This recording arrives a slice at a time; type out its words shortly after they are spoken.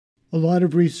A lot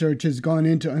of research has gone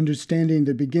into understanding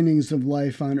the beginnings of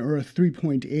life on Earth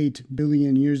 3.8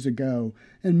 billion years ago,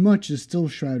 and much is still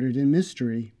shrouded in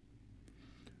mystery.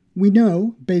 We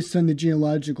know, based on the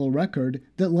geological record,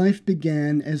 that life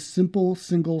began as simple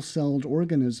single-celled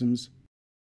organisms.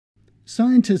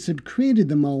 Scientists have created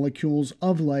the molecules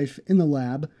of life in the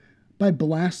lab by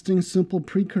blasting simple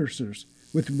precursors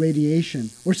with radiation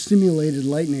or simulated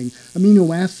lightning.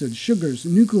 Amino acids, sugars,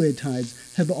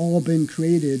 nucleotides have all been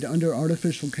created under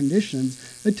artificial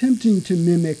conditions, attempting to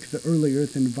mimic the early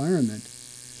Earth environment.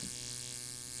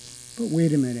 But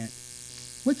wait a minute.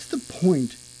 What's the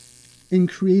point in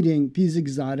creating these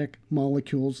exotic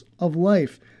molecules of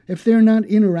life if they're not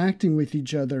interacting with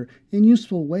each other in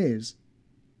useful ways?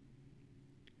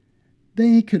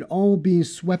 They could all be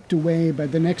swept away by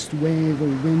the next wave or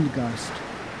wind gust.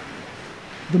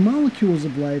 The molecules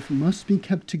of life must be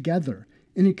kept together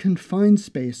in a confined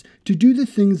space to do the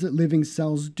things that living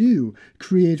cells do: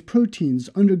 create proteins,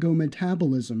 undergo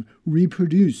metabolism,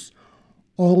 reproduce.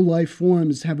 All life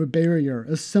forms have a barrier,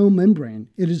 a cell membrane.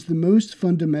 It is the most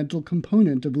fundamental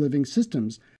component of living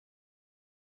systems.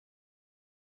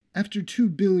 After 2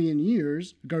 billion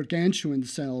years, gargantuan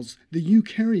cells, the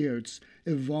eukaryotes,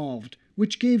 evolved,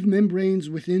 which gave membranes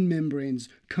within membranes,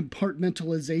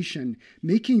 compartmentalization,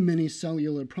 making many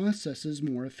cellular processes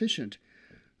more efficient.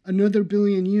 Another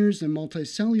billion years and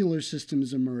multicellular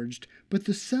systems emerged, but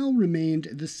the cell remained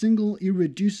the single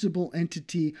irreducible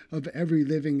entity of every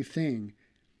living thing.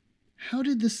 How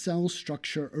did the cell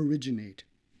structure originate?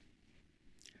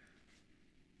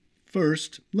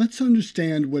 First, let's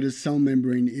understand what a cell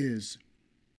membrane is.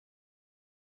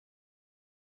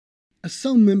 A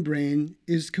cell membrane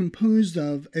is composed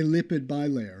of a lipid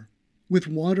bilayer, with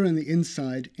water on the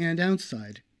inside and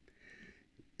outside.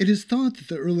 It is thought that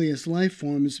the earliest life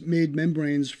forms made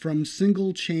membranes from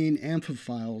single-chain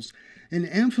amphiphiles. An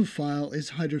amphiphile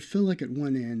is hydrophilic at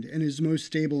one end and is most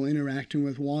stable interacting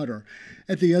with water.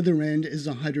 At the other end is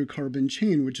a hydrocarbon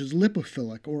chain, which is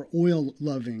lipophilic or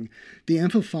oil-loving. The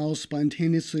amphiphiles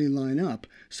spontaneously line up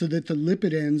so that the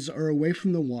lipid ends are away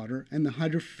from the water and the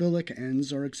hydrophilic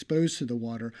ends are exposed to the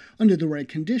water. Under the right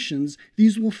conditions,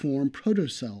 these will form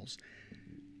protocells.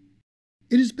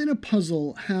 It has been a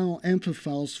puzzle how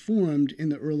amphiphiles formed in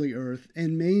the early Earth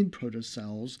and made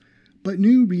protocells, but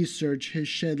new research has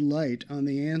shed light on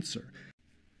the answer.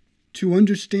 To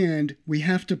understand, we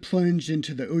have to plunge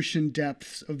into the ocean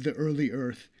depths of the early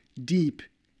Earth, deep,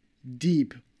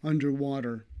 deep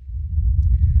underwater.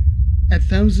 At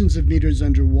thousands of meters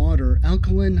underwater,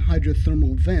 alkaline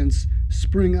hydrothermal vents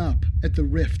spring up at the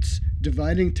rifts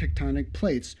dividing tectonic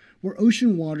plates, where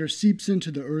ocean water seeps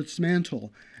into the Earth's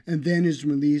mantle and then is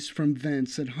released from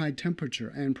vents at high temperature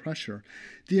and pressure.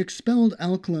 The expelled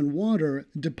alkaline water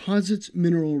deposits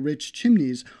mineral-rich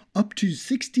chimneys up to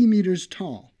 60 meters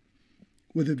tall.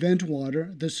 With the vent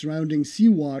water, the surrounding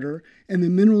seawater, and the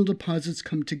mineral deposits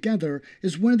come together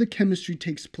is where the chemistry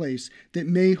takes place that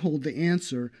may hold the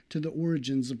answer to the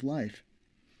origins of life.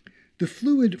 The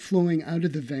fluid flowing out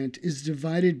of the vent is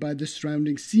divided by the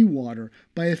surrounding seawater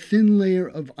by a thin layer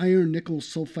of iron-nickel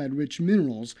sulfide-rich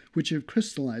minerals which have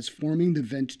crystallized, forming the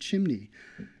vent chimney.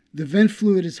 The vent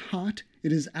fluid is hot,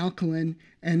 it is alkaline,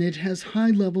 and it has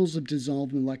high levels of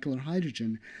dissolved molecular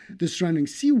hydrogen. The surrounding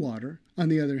seawater, on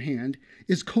the other hand,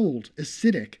 is cold,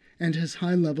 acidic, and has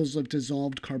high levels of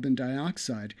dissolved carbon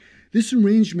dioxide. This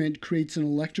arrangement creates an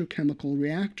electrochemical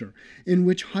reactor in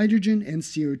which hydrogen and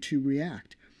CO2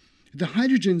 react. The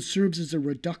hydrogen serves as a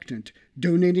reductant,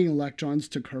 donating electrons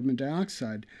to carbon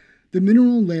dioxide. The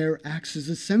mineral layer acts as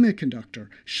a semiconductor,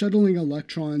 shuttling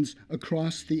electrons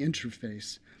across the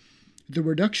interface. The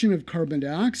reduction of carbon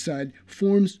dioxide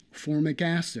forms formic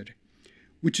acid,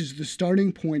 which is the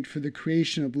starting point for the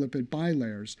creation of lipid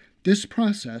bilayers. This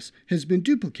process has been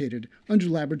duplicated under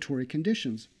laboratory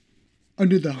conditions.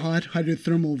 Under the hot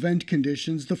hydrothermal vent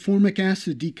conditions, the formic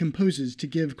acid decomposes to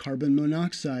give carbon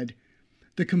monoxide.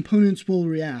 The components will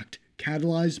react,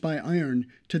 catalyzed by iron,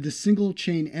 to the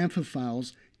single-chain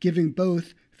amphiphiles, giving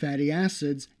both fatty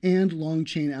acids and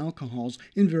long-chain alcohols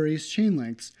in various chain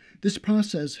lengths. This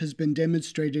process has been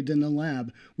demonstrated in the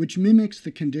lab, which mimics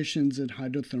the conditions at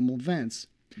hydrothermal vents.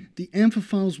 The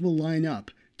amphiphiles will line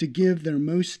up to give their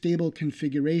most stable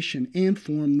configuration and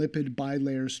form lipid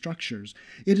bilayer structures.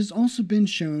 It has also been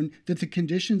shown that the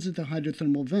conditions at the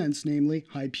hydrothermal vents, namely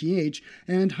high pH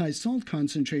and high salt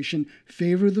concentration,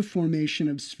 favor the formation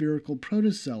of spherical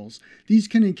protocells. These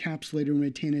can encapsulate and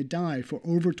retain a dye for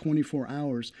over 24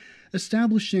 hours,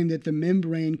 establishing that the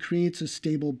membrane creates a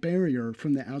stable barrier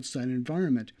from the outside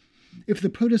environment. If the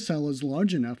protocell is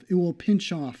large enough, it will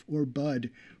pinch off or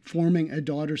bud, forming a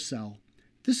daughter cell.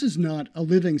 This is not a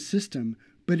living system,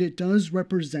 but it does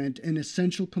represent an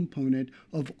essential component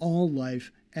of all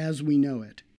life as we know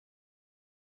it.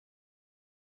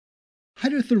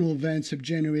 Hydrothermal vents have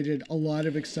generated a lot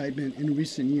of excitement in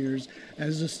recent years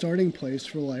as a starting place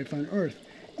for life on Earth.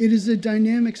 It is a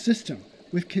dynamic system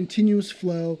with continuous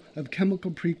flow of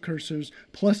chemical precursors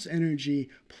plus energy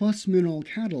plus mineral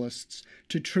catalysts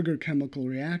to trigger chemical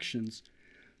reactions.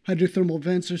 Hydrothermal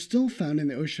vents are still found in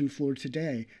the ocean floor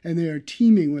today, and they are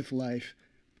teeming with life.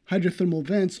 Hydrothermal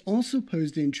vents also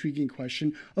pose the intriguing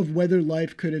question of whether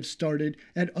life could have started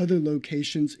at other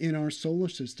locations in our solar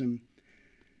system.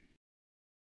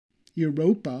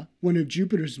 Europa, one of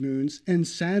Jupiter's moons, and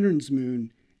Saturn's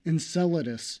moon,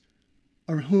 Enceladus,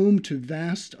 are home to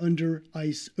vast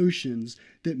under-ice oceans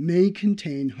that may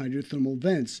contain hydrothermal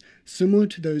vents, similar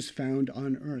to those found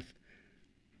on Earth.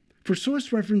 For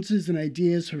source references and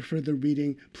ideas for further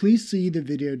reading, please see the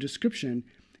video description.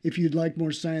 If you'd like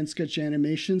more Science Sketch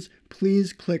animations,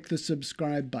 please click the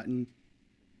subscribe button.